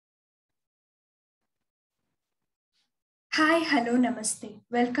Hi, hello, namaste.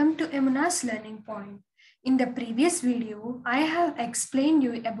 Welcome to Emuna's Learning Point. In the previous video, I have explained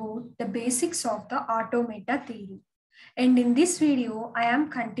you about the basics of the automata theory. And in this video, I am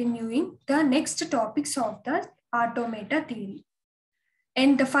continuing the next topics of the automata theory.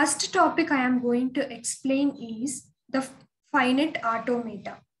 And the first topic I am going to explain is the finite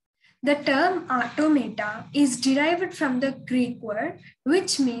automata. The term automata is derived from the Greek word,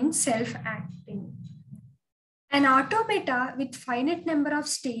 which means self-acting. An automata with finite number of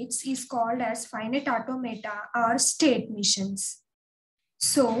states is called as finite automata or state machines.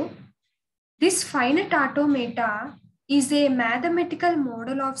 So, this finite automata is a mathematical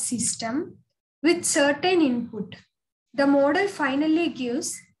model of system with certain input. The model finally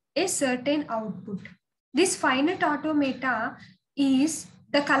gives a certain output. This finite automata is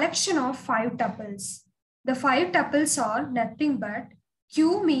the collection of 5 tuples. The 5 tuples are nothing but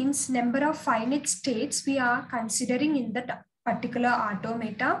Q means number of finite states we are considering in that particular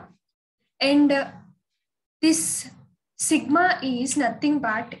automata. And this sigma is nothing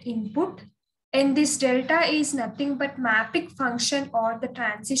but input. And this delta is nothing but mapping function or the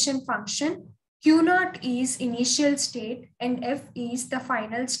transition function. Q naught is initial state and F is the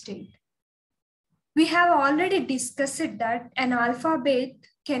final state. We have already discussed that an alphabet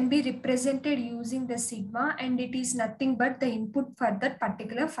can be represented using the sigma, and it is nothing but the input for that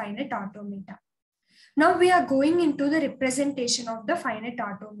particular finite automata. Now we are going into the representation of the finite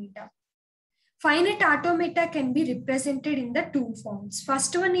automata. Finite automata can be represented in the two forms.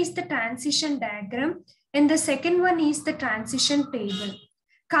 First one is the transition diagram and the second one is the transition table.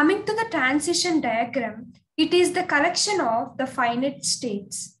 Coming to the transition diagram, it is the collection of the finite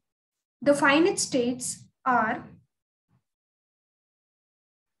states. The finite states are,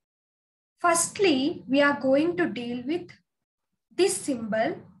 firstly, we are going to deal with this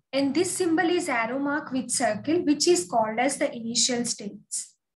symbol, and this symbol is arrow mark with circle, which is called as the initial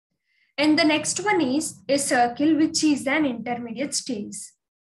states. And the next one is a circle, which is an intermediate stage.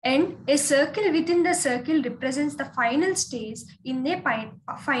 And a circle within the circle represents the final stage in a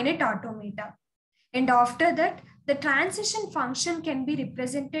finite automata. And after that, the transition function can be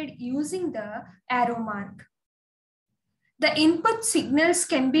represented using the arrow mark. The input signals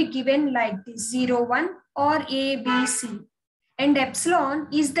can be given like this 0, 1 or A, B, C. And epsilon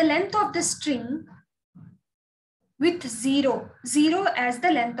is the length of the string with 0 as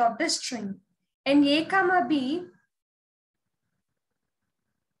the length of the string. And A comma B,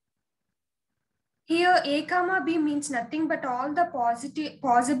 here A comma B means nothing but all the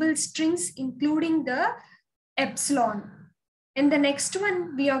possible strings including the epsilon. And the next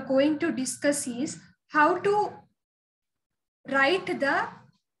one we are going to discuss is how to write the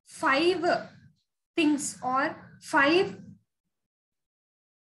 5 things or 5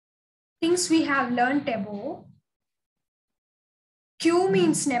 things we have learnt above. Q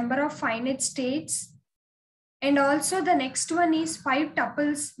means number of finite states. And also the next one is 5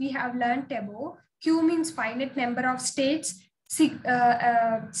 tuples we have learnt above. Q means finite number of states.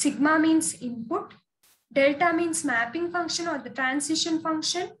 Sigma means input. Delta means mapping function or the transition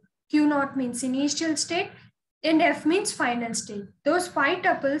function. Q naught means initial state. And F means final state. Those 5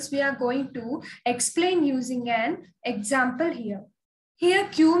 tuples we are going to explain using an example here. Here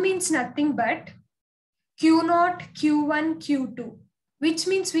Q means nothing but Q naught, Q1, Q2, which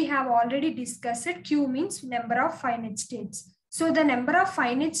means we have already discussed it. Q means number of finite states. So the number of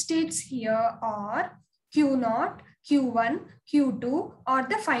finite states here are Q naught, Q1, Q2 or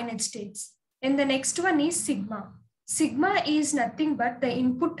the finite states. And the next one is sigma. Sigma is nothing but the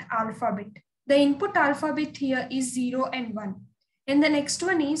input alphabet. The input alphabet here is 0 and 1. And the next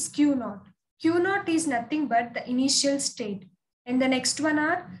one is Q naught. Q naught is nothing but the initial state. And the next one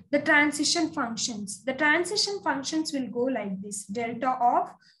are the transition functions. The transition functions will go like this. Delta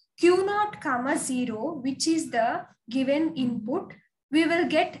of Q naught comma 0, which is the given input. We will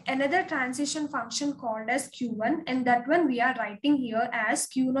get another transition function called as Q1, and that one we are writing here as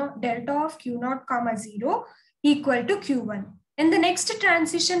Q naught, delta of Q naught comma 0 equal to Q1. And the next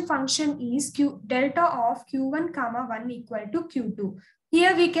transition function is delta of Q1 comma 1 equal to Q2.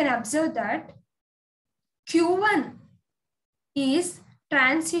 Here we can observe that Q1 is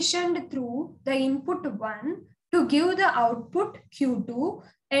transitioned through the input 1 to give the output Q2,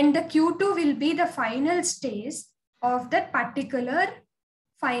 and the Q2 will be the final stage of that particular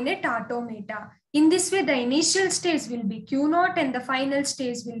finite automata. In this way, the initial stage will be Q naught and the final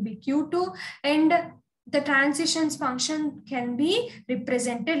stage will be Q2, and the transitions function can be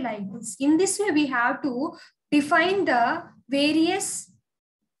represented like this. In this way, we have to define the various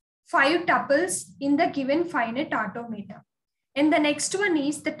 5 tuples in the given finite automata. And the next one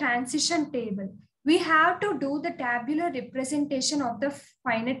is the transition table. we have to do the tabular representation of the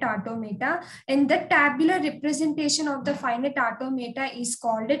finite automata, and the tabular representation of the finite automata is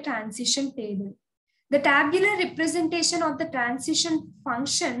called a transition table. The tabular representation of the transition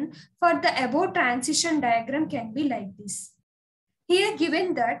function for the above transition diagram can be like this. Here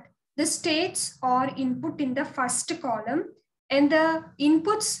given that the states are input in the first column and the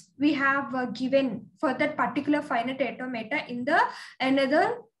inputs we have given for that particular finite automata in the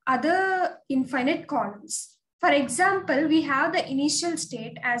other infinite columns. For example, we have the initial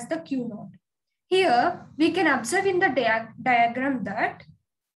state as the Q0. Here we can observe in the diagram that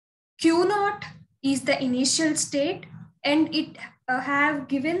Q0 is the initial state and it have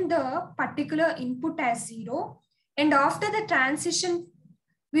given the particular input as 0. And after the transition,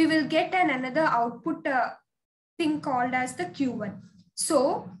 we will get another output thing called as the Q1.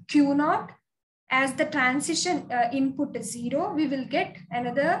 So Q0 as the transition input is 0, we will get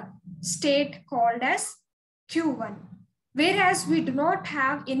another state called as Q1. Whereas we do not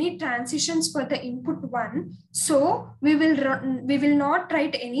have any transitions for the input 1, so we will not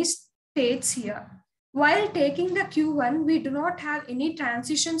write any states here. While taking the Q1, we do not have any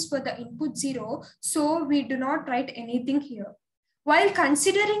transitions for the input 0, so we do not write anything here. While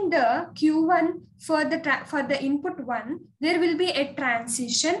considering the Q1 for the input 1, there will be a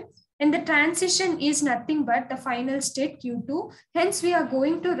transition, and the transition is nothing but the final state Q2. Hence, we are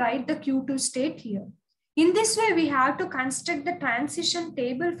going to write the Q2 state here. In this way, we have to construct the transition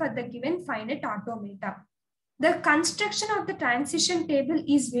table for the given finite automata. The construction of the transition table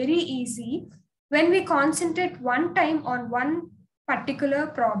is very easy when we concentrate one time on one particular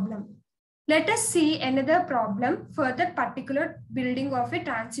problem. Let us see another problem for that particular building of a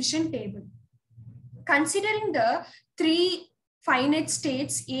transition table. Considering the three finite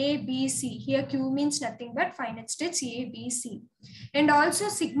states A, B, C, here Q means nothing but finite states A, B, C. And also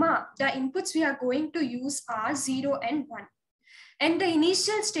sigma, the inputs we are going to use are 0 and 1. And the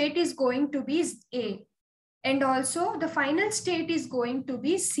initial state is going to be A. And also the final state is going to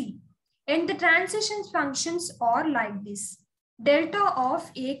be C. And the transition functions are like this. Delta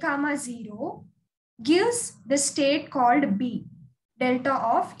of A comma 0 gives the state called B. Delta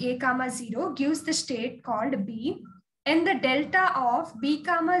of A comma 0 gives the state called B. And the delta of B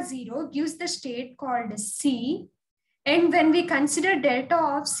comma 0 gives the state called C. And when we consider delta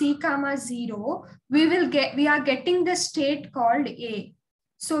of C comma 0, we are getting the state called A.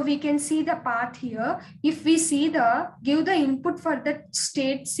 So we can see the path here. If we give the input for the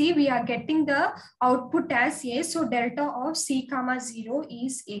state C, we are getting the output as A. So delta of C comma 0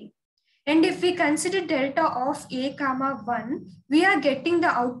 is A. And if we consider delta of A comma 1, we are getting the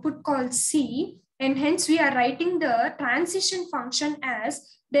output called C. And hence we are writing the transition function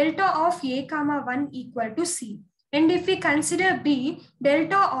as delta of A comma 1 equal to C. And if we consider B,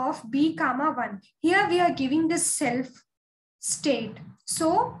 delta of B comma 1, here we are giving the self state.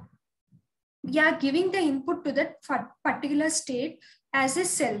 So we are giving the input to that particular state as a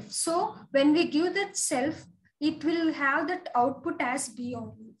self. So when we give that self, it will have that output as B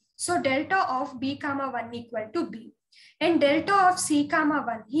only. So delta of B comma 1 equal to B. And delta of C comma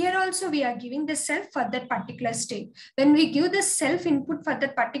 1, here also we are giving the self for that particular state. When we give the self input for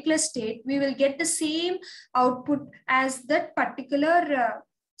that particular state, we will get the same output as that particular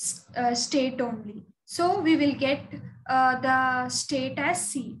state only. So we will get the state as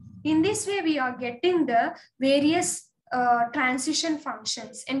C. In this way, we are getting the various transition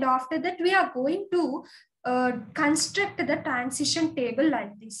functions. And after that, we are going to construct the transition table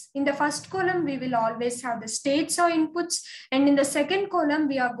like this. In the first column, we will always have the states or inputs. And in the second column,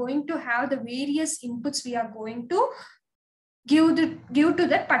 we are going to have the various inputs we are going to give to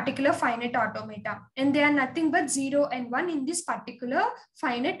that particular finite automata. And they are nothing but 0 and 1 in this particular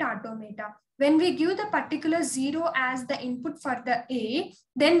finite automata. When we give the particular 0 as the input for the A,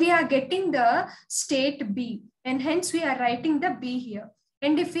 then we are getting the state B. And hence we are writing the B here.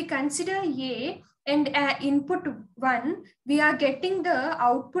 And if we consider A and input 1, we are getting the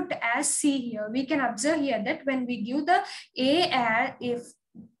output as C here. We can observe here that when we give the A as, if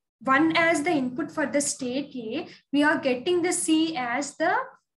 1 as the input for the state A, we are getting the C as the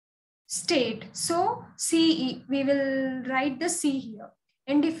state. So C, we will write the C here.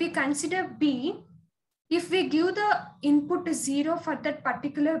 And if we consider B, if we give the input 0 for that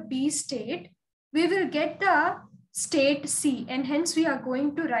particular B state, we will get the state C, and hence we are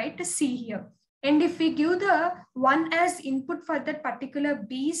going to write C here. And if we give the 1 as input for that particular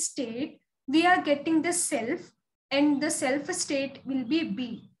B state, we are getting the self, and the self state will be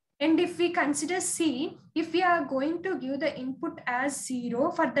B. And if we consider C, if we are going to give the input as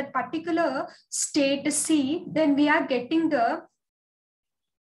 0 for that particular state C, then we are getting the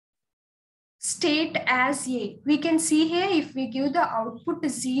state as A. We can see here, if we give the output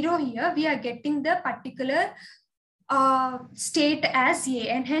 0 here, we are getting the particular state as A,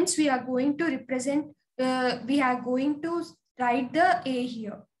 and hence we are going to represent, we are going to write the A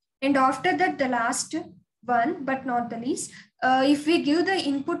here. And after that, the last one, but not the least, if we give the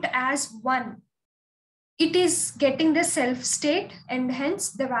input as 1, it is getting the self state, and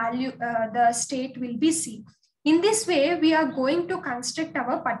hence the value, the state will be C. In this way, we are going to construct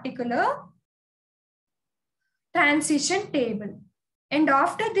our particular transition table. And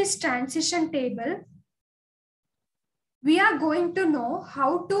after this transition table, we are going to know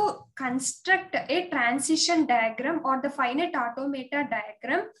how to construct a transition diagram or the finite automata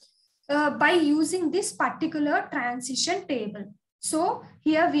diagram by using this particular transition table. So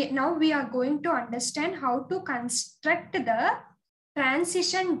here we are going to understand how to construct the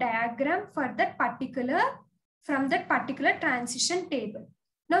transition diagram for that particular, from that particular transition table.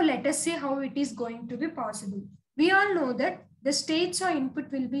 Now let us see how it is going to be possible. We all know that the states or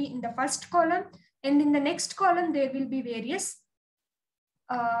input will be in the first column, and in the next column there will be various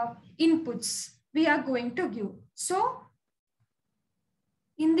inputs we are going to give. So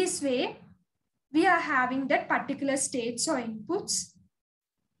in this way, we are having that particular states or inputs,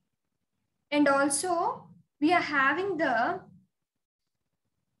 and also we are having the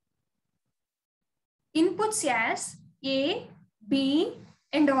inputs as A, B,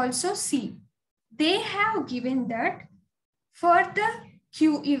 and also C. They have given that for the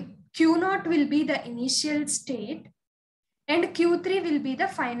Q0 will be the initial state and Q3 will be the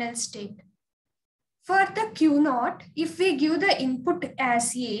final state. For the Q0, if we give the input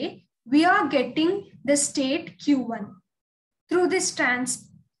as A, we are getting the state Q1. Through this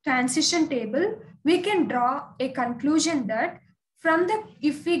transition table, we can draw a conclusion that from the,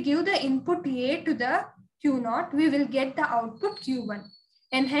 if we give the input A to the Q0, we will get the output Q1.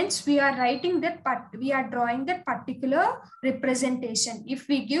 And hence we are writing that, we are drawing that particular representation. If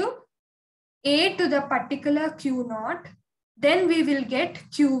we give A to the particular Q0, then we will get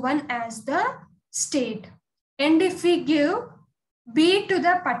Q1 as the state. And if we give B to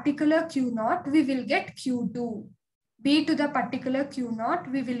the particular Q0, we will get Q2. B to the particular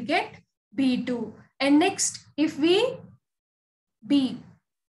Q0, we will get B2. And next, if we B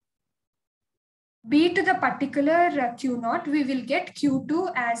to the particular Q0, we will get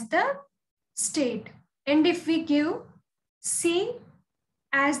Q2 as the state. And if we give C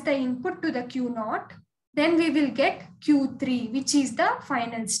as the input to the Q0, then we will get Q3, which is the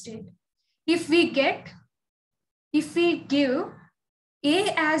final state. If we give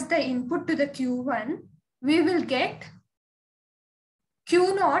A as the input to the Q1, we will get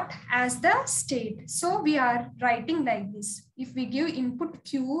Q0 as the state. So we are writing like this. If we give input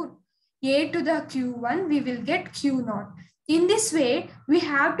A to the Q1, we will get Q0. In this way, we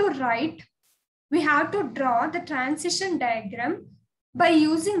have to draw the transition diagram by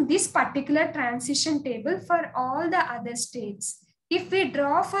using this particular transition table for all the other states. If we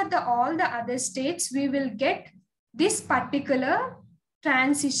draw for all the other states, we will get this particular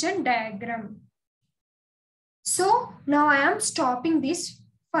transition diagram. So now I am stopping this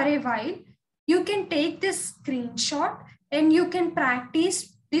for a while. You can take this screenshot and you can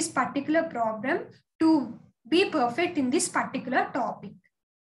practice this particular problem to be perfect in this particular topic.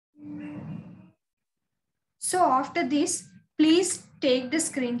 So after this, please take the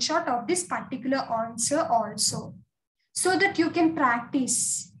screenshot of this particular answer also, so that you can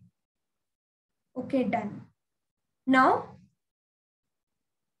practice. Okay, done. Now,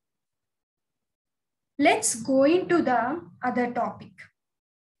 let's go into the other topic.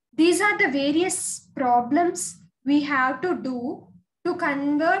 These are the various problems we have to do to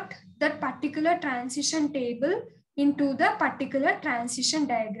convert that particular transition table into the particular transition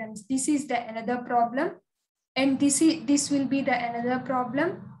diagrams. This is the another problem, and this will be the another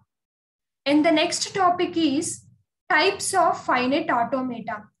problem. And the next topic is types of finite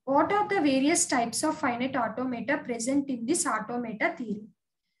automata. What are the various types of finite automata present in this automata theory?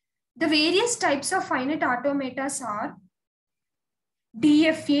 The various types of finite automatas are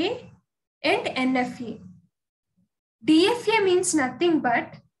DFA and NFA. DFA means nothing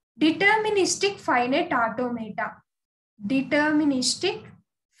but deterministic finite automata. Deterministic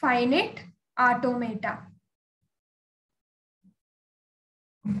finite automata.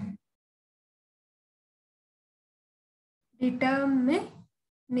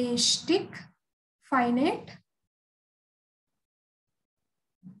 Deterministic finite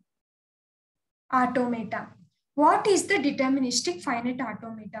automata. What is the deterministic finite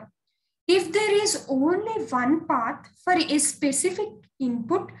automata? If there is only one path for a specific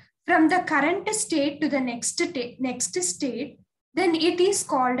input from the current state to the next state, then it is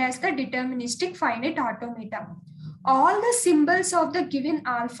called as the deterministic finite automata. All the symbols of the given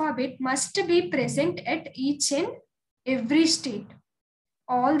alphabet must be present at each and every state.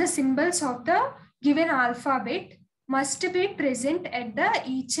 All the symbols of the given alphabet must be present at the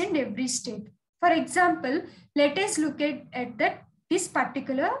each and every state. For example, let us look at this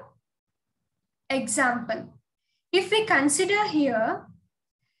particular example. If we consider here,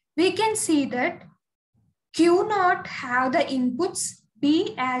 we can see that Q naught have the inputs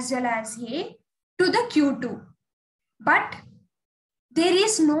B as well as A to the Q2. But there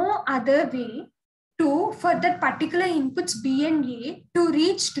is no other way for that particular inputs B and A to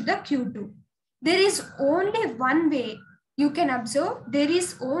reach to the Q2. There is only one way. You can observe there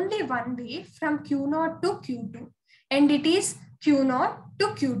is only one way from Q0 to Q2, and it is Q0 to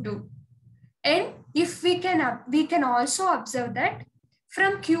Q2. And if we can also observe that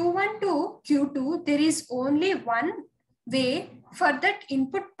from Q1 to Q2, there is only one way for that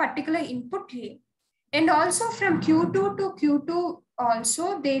particular input A. And also from Q2 to Q2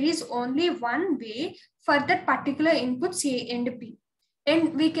 also there is only one way for that particular inputs A and B.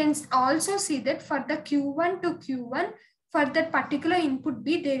 And we can also see that for the Q1 to Q1, for that particular input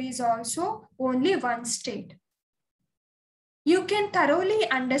B, there is also only one state. You can thoroughly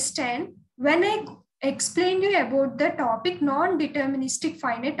understand when I explain you about the topic non-deterministic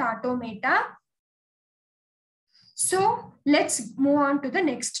finite automata. So let's move on to the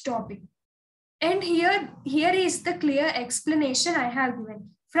next topic. And here is the clear explanation I have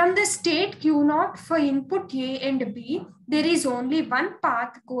given. From the state Q0 for input A and B, there is only one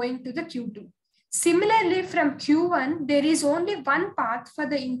path going to the Q2. Similarly, from Q1, there is only one path for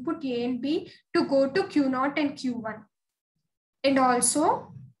the input A and B to go to Q0 and Q1. And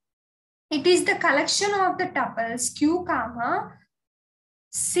also, it is the collection of the tuples Q comma,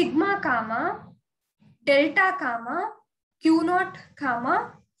 sigma comma, delta comma, Q0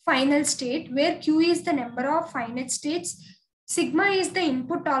 comma, final state, where Q is the number of finite states, sigma is the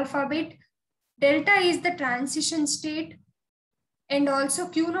input alphabet, delta is the transition state, and also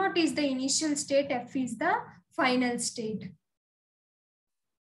Q0 is the initial state, F is the final state.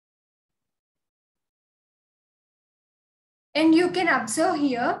 And you can observe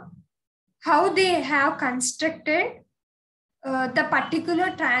here how they have constructed the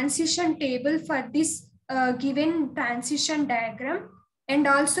particular transition table for this given transition diagram, and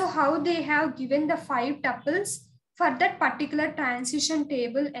also how they have given the 5 tuples for that particular transition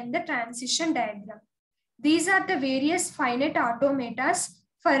table and the transition diagram. These are the various finite automatas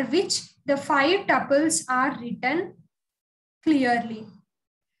for which the 5 tuples are written clearly.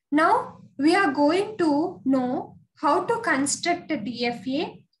 Now we are going to know how to construct a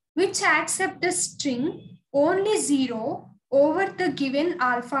DFA which accepts the string only 0 over the given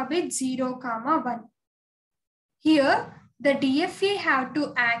alphabet 0, 1. Here, the DFA have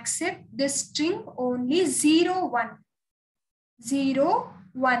to accept the string only 0, 1. 0,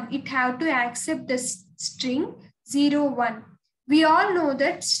 1. It have to accept the string 0, 1. We all know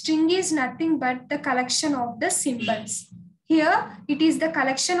that string is nothing but the collection of the symbols. Here, it is the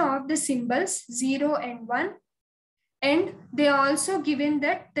collection of the symbols 0 and 1. And they are also given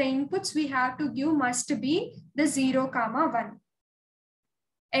that the inputs we have to give must be the 0, 1.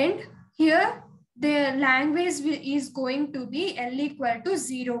 And here, the language is going to be L equal to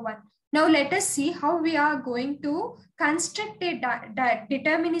 0, 1. Now let us see how we are going to construct a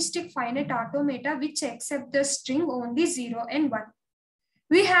deterministic finite automata which accept the string only 0 and 1.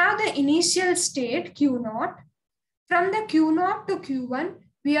 We have the initial state Q0. From the Q0 to Q1,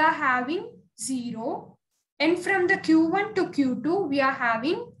 we are having 0. And from the Q1 to Q2, we are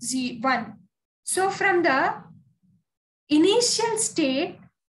having 1. So from the initial state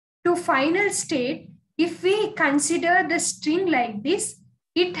to final state, if we consider the string like this,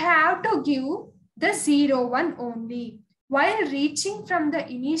 it have to give the 0, 1 only. While reaching from the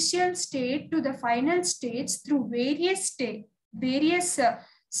initial state to the final states through various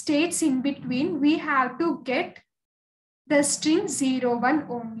states in between, we have to get the string 0, 1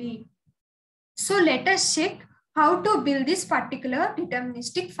 only. So let us check how to build this particular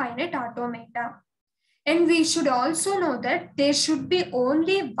deterministic finite automata. And we should also know that there should be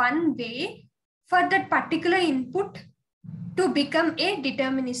only one way for that particular input to become a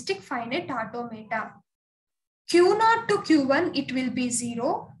deterministic finite automata. Q0 to Q1, it will be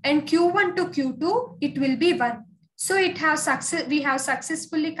 0, and Q1 to Q2, it will be 1. So we have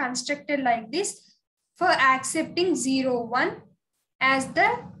successfully constructed like this for accepting 0, 1 as the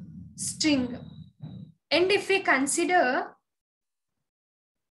string. And if we consider,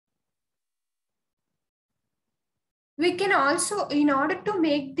 we can also, in order to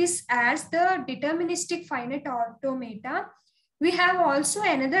make this as the deterministic finite automata, we have also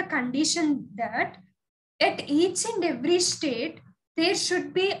another condition that at each and every state, there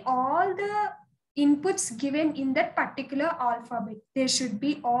should be all the inputs given in that particular alphabet. There should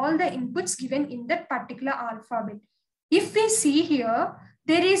be all the inputs given in that particular alphabet. If we see here,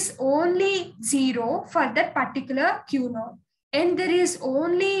 there is only 0 for that particular Q0, and there is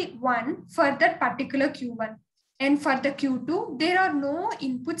only 1 for that particular Q1. And for the Q2, there are no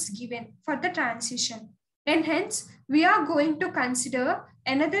inputs given for the transition. And hence, we are going to consider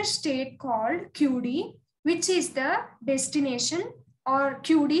another state called QD, which is the destination or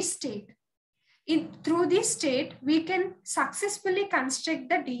QD state. Through this state, we can successfully construct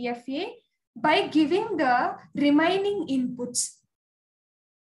the DFA by giving the remaining inputs.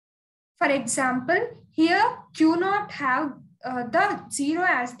 For example, here Q0 have the 0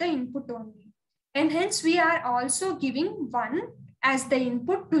 as the input only. And hence we are also giving 1 as the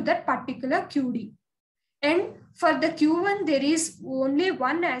input to that particular QD. And for the Q1, there is only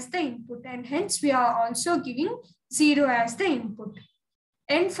 1 as the input, and hence we are also giving 0 as the input.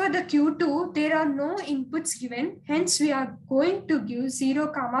 And for the Q2, there are no inputs given, hence we are going to give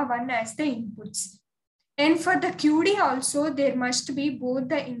 0, 1 as the inputs. And for the QD also, there must be both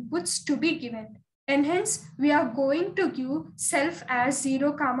the inputs to be given. And hence we are going to give self as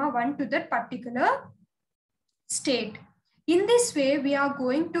 0, 1 to that particular state. In this way, we are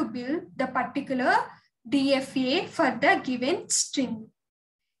going to build the particular DFA for the given string.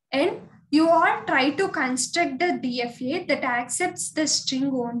 And you all try to construct the DFA that accepts the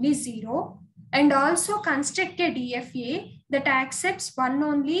string only 0, and also construct a DFA that accepts one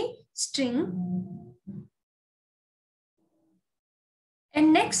only string.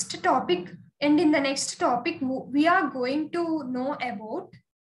 And in the next topic, we are going to know about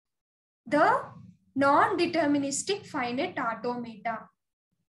the non-deterministic finite automata.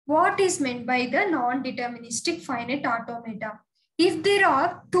 What is meant by the non-deterministic finite automata? If there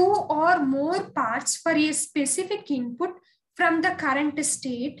are 2 or more paths for a specific input from the current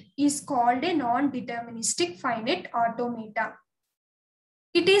state is called a non-deterministic finite automata.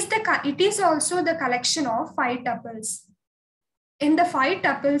 It is also the collection of 5 tuples. And the 5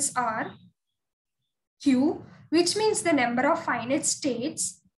 tuples are Q, which means the number of finite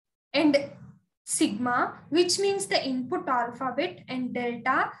states, and sigma, which means the input alphabet, and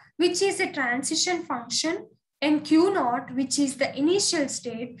delta, which is a transition function, and Q0, which is the initial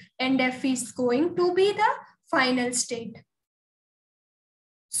state, and F is going to be the final state.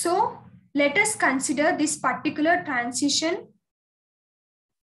 So let us consider this particular transition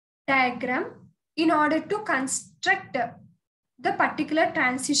diagram in order to construct the particular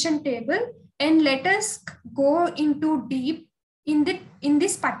transition table, and let us go into deep in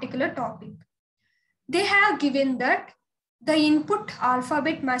this particular topic. They have given that the input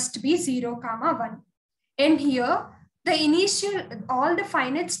alphabet must be 0, 1. And here the all the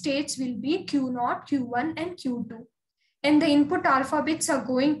finite states will be Q0, Q1 and Q2. And the input alphabets are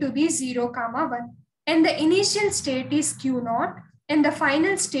going to be 0, 1. And the initial state is Q0 and the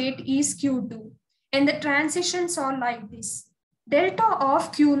final state is Q2. And the transitions are like this. Delta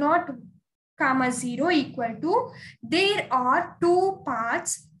of Q0, 0 equal to, there are 2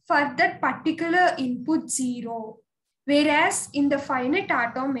 paths for that particular input 0. Whereas in the finite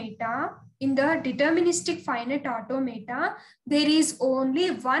automata, in the deterministic finite automata, there is only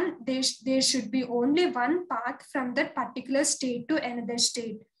one, there should be only one path from that particular state to another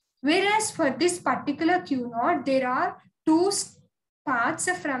state. Whereas for this particular Q0, there are 2 paths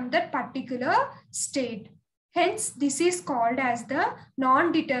from that particular state. Hence, this is called as the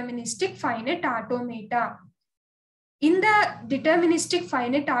non-deterministic finite automata. In the deterministic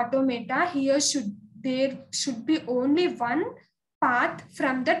finite automata, there should be only one path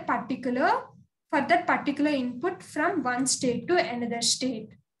from that particular, for that particular input from one state to another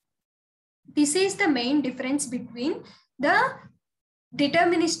state. This is the main difference between the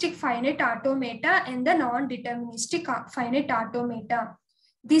deterministic finite automata and the non-deterministic finite automata.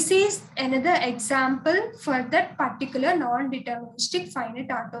 This is another example for that particular non-deterministic finite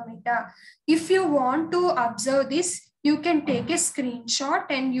automata. If you want to observe this, you can take a screenshot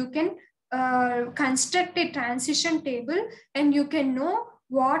and you can construct a transition table, and you can know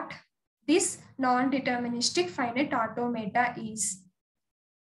what this non-deterministic finite automata is.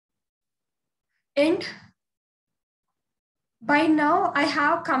 And by now I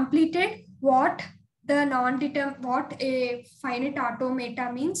have completed what a finite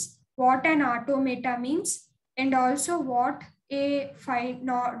automata means, what an automata means, and also what a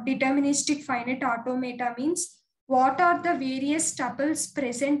deterministic finite automata means, what are the various tuples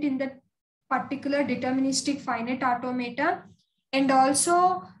present in the particular deterministic finite automata, And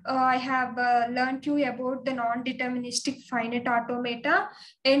also, I have learned you about the non-deterministic finite automata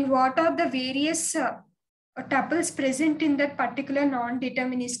and what are the various tuples present in that particular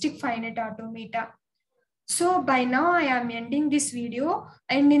non-deterministic finite automata. So by now I am ending this video,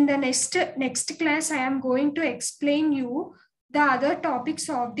 and in the next class I am going to explain you the other topics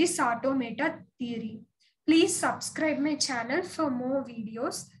of this automata theory. Please subscribe my channel for more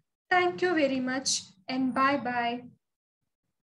videos. Thank you very much and bye bye.